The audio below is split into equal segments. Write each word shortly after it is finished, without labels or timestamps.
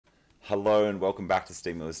Hello and welcome back to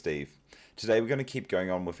Steaming with Steve. Today we're going to keep going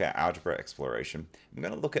on with our algebra exploration. We're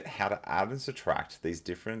going to look at how to add and subtract these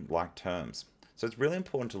different like terms. So it's really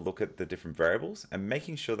important to look at the different variables and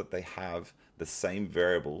making sure that they have the same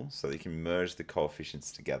variable so that you can merge the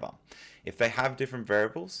coefficients together. If they have different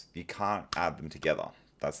variables, you can't add them together.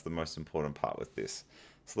 That's the most important part with this.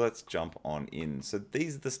 So let's jump on in. So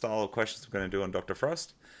these are the style of questions we're going to do on Dr.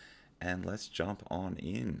 Frost, and let's jump on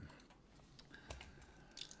in.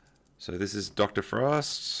 So this is Dr.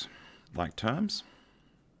 Frost, like terms.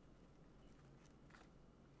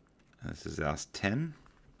 And this is our 10,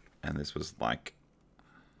 and this was like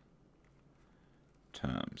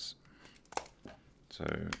terms. So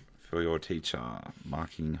for your teacher,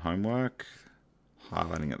 marking homework,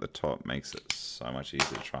 highlighting at the top makes it so much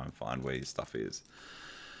easier to try and find where your stuff is.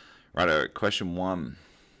 Righto, question 1.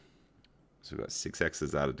 So we've got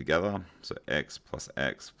 6x's added together. So x plus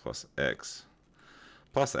x plus x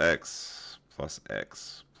plus x plus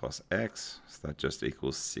x plus x. So that just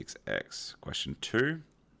equals 6x. Question 2.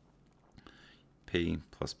 P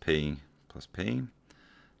plus p plus p.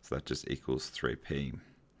 So that just equals 3p.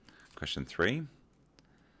 Question 3.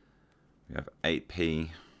 We have 8p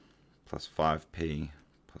plus 5p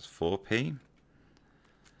plus 4p.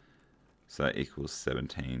 So that equals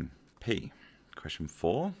 17p. Question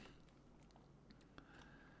 4.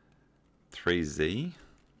 3z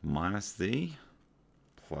minus z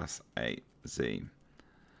plus 8z.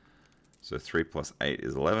 So 3 plus 8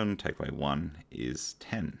 is 11, take away 1 is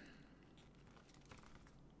 10.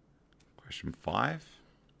 Question 5.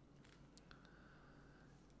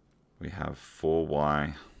 We have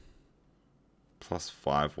 4y plus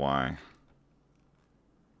 5y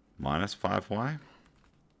minus 5y.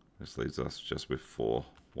 This leaves us just with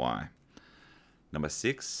 4y. Number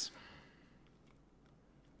 6.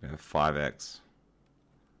 We have 5x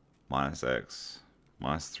minus x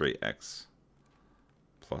minus 3x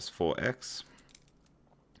plus 4x.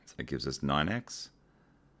 So that gives us 9x,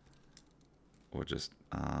 or just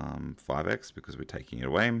 5x because we're taking it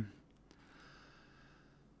away.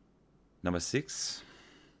 Number 6.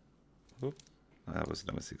 Oop, that was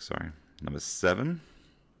number 6, sorry. Number 7.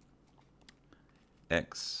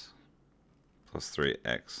 X plus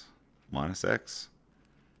 3x minus x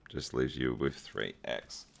just leaves you with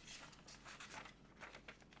 3x.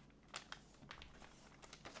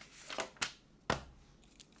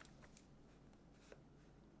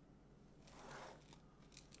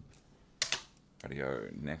 Go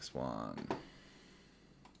next one.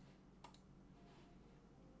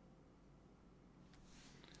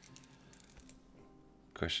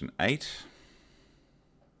 Question 8.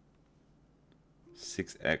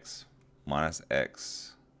 6x minus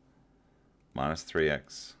x minus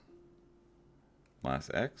 3x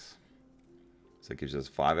minus x. So it gives us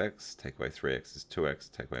 5x. Take away 3x is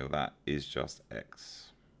 2x. Take away that is just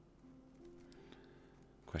x.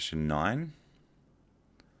 Question 9.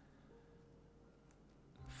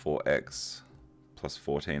 4x plus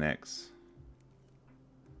 14x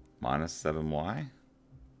minus 7y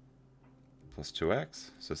plus 2x.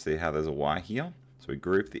 So see how there's a y here? So we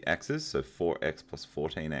group the x's. So 4x plus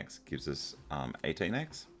 14x gives us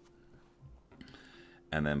 18x.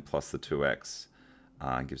 And then plus the 2x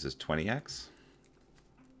gives us 20x.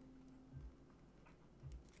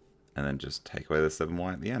 And then just take away the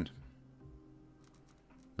 7y at the end.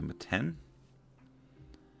 Number 10.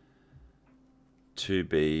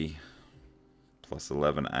 2b plus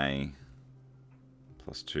 11a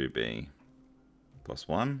plus 2b plus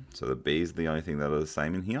 1. So the b is the only thing that are the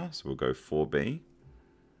same in here. So we'll go 4b.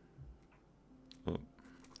 Oh,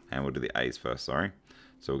 and we'll do the a's first, sorry.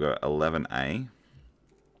 So we'll go 11a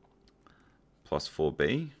plus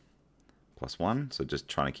 4b plus 1. So just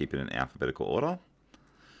trying to keep it in alphabetical order.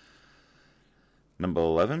 Number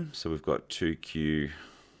 11. So we've got 2q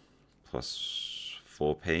plus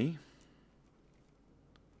 4p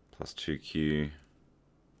plus 2q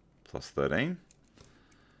plus 13.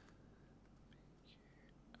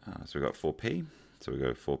 So we've got 4p. So we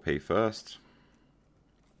go 4p first,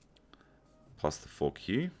 plus the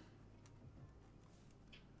 4q,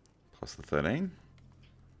 plus the 13.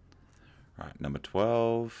 Right, number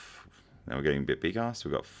 12. Now we're getting a bit bigger. So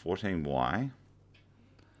we've got 14y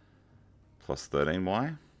plus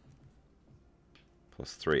 13y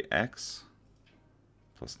plus 3x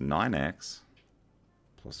plus 9x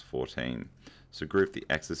plus 14. So group the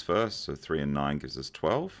x's first. So 3 and 9 gives us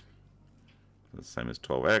 12. The same as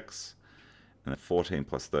 12x. And then 14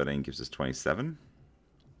 plus 13 gives us 27.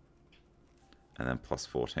 And then plus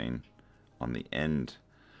 14 on the end.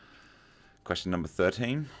 Question number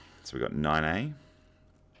 13. So we've got 9a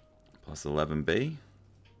plus 11b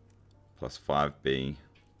plus 5b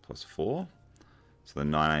plus 4. So the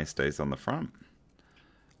 9a stays on the front.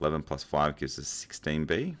 11 plus 5 gives us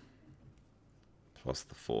 16b plus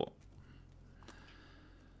the 4.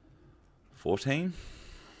 14.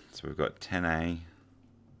 So we've got 10a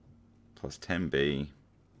plus 10b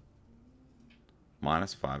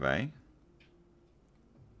minus 5a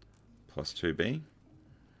plus 2b.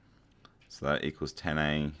 So that equals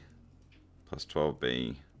 10a plus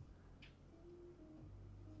 12b.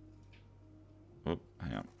 Oh,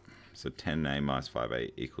 hang on. So 10a minus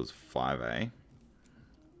 5a equals 5a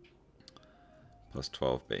plus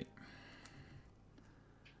 12b.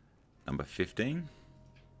 Number 15.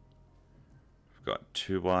 We've got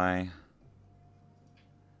 2y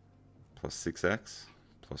plus 6x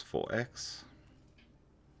plus 4x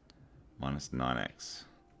minus 9x.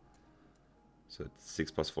 So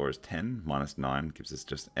 6 plus 4 is 10, minus 9 gives us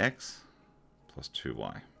just x plus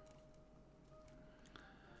 2y.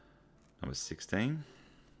 Number 16.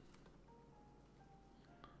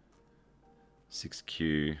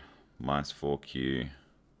 6q minus 4q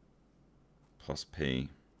plus p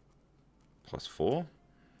plus 4.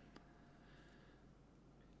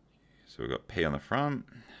 So we've got p on the front,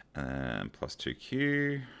 and plus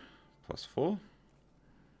 2q plus 4.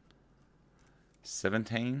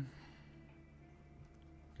 17.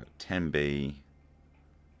 We've got 10b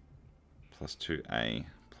plus 2a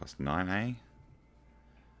plus 9a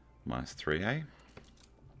minus 3a.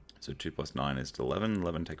 So 2 plus 9 is 11.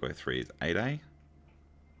 11 take away 3 is 8a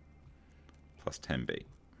plus 10b.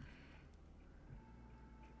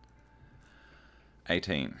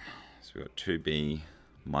 18. So we've got 2b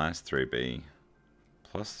minus 3b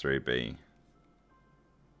plus 3b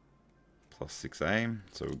plus 6a.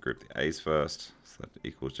 So we'll group the a's first. So that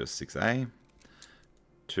equals just 6a.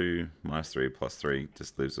 2 minus 3 plus 3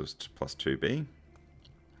 just leaves us plus 2b.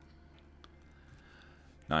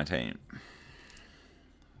 19.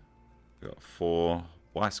 We've got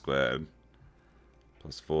 4y squared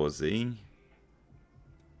plus 4z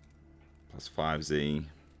plus 5z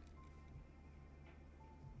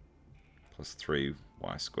plus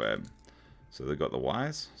 3y squared. So they've got the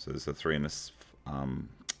y's. So there's a 3 and a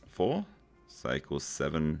 4. So that equals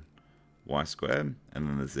 7y squared. And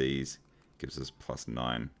then the z's gives us plus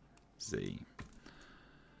 9z.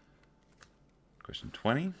 Question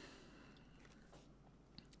 20.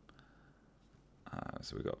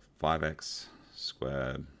 So we've got 5x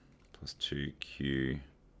squared plus 2q to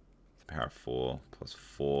the power of 4 plus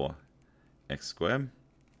 4x squared.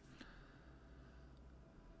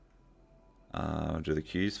 I'll do the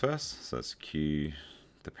q's first. So that's q to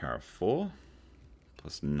the power of 4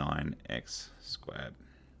 plus 9x squared.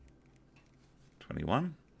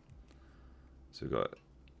 21. So we've got,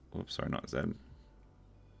 oops, sorry, not z.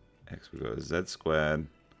 X, we've got z squared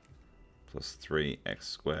plus 3x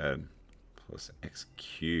squared plus x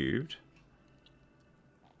cubed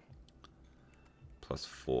plus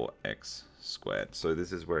 4x squared. So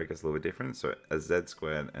this is where it gets a little bit different. So a z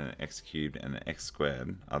squared and an x cubed and an x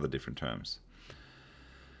squared are the different terms.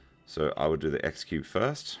 So I would do the x cubed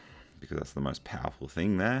first because that's the most powerful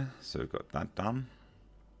thing there. So we've got that done.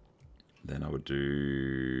 Then I would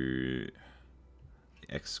do the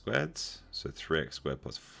x squareds. So 3x squared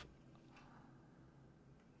plus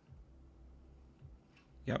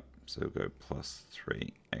so we'll go plus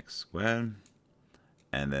 3x squared.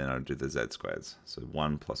 And then I'll do the z squareds. So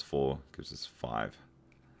 1 plus 4 gives us 5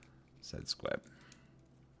 z squared.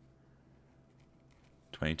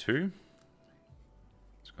 22.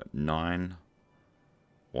 So we've got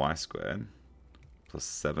 9y squared plus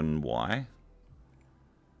 7y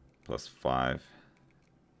plus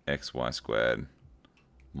 5xy squared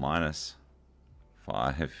minus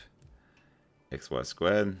 5xy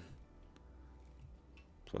squared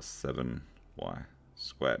plus 7y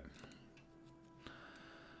squared.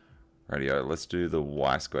 Rightio, let's do the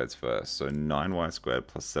y squareds first. So 9y squared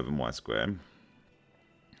plus 7y squared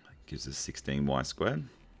gives us 16y squared.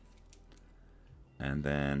 And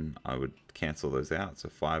then I would cancel those out. So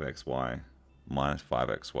 5xy minus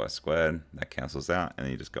 5xy squared, that cancels out, and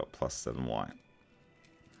then you just got plus 7y.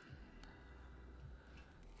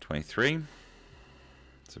 23.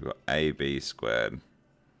 So we've got ab squared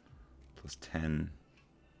plus 10ab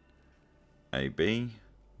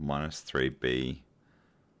minus 3b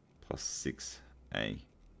plus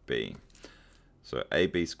 6ab. So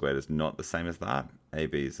ab squared is not the same as that.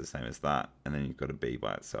 ab is the same as that, and then you've got a b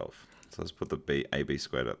by itself. So let's put the ab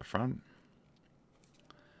squared at the front.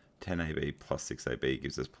 10ab plus 6ab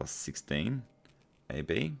gives us plus 16ab,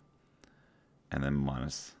 and then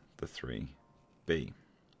minus the 3b.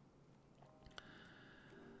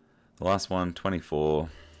 The last one, 24,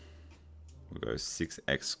 we'll go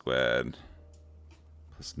 6x squared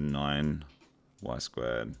plus 9 y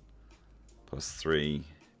squared plus 3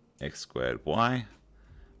 x squared y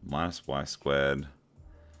minus y squared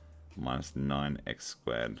minus 9x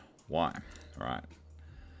squared y. Right.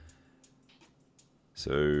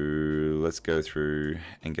 So let's go through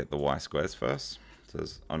and get the y squares first. So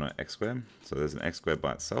there's, oh no, x squared. So there's an x squared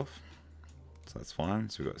by itself. So that's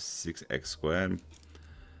fine. So we've got 6x squared.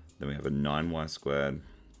 Then we have a 9y squared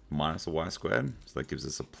minus a y squared. So that gives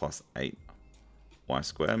us a plus 8y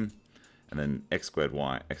squared. And then x squared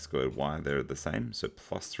y, they're the same. So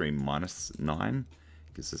plus 3 minus 9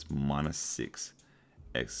 gives us minus 6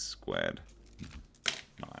 x squared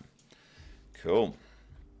 9. Cool.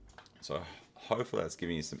 So hopefully that's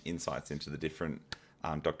giving you some insights into the different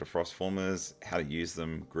Dr. Frost formulas, how to use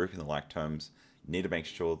them, grouping the like terms. You need to make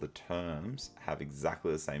sure the terms have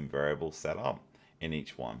exactly the same variable set up in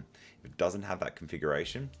each one. If it doesn't have that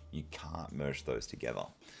configuration, you can't merge those together.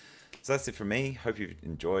 So that's it from me. Hope you've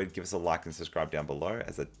enjoyed. Give us a like and subscribe down below,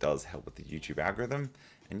 as it does help with the YouTube algorithm.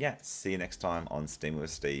 And yeah, see you next time on STEAM with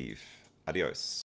Steve. Adios.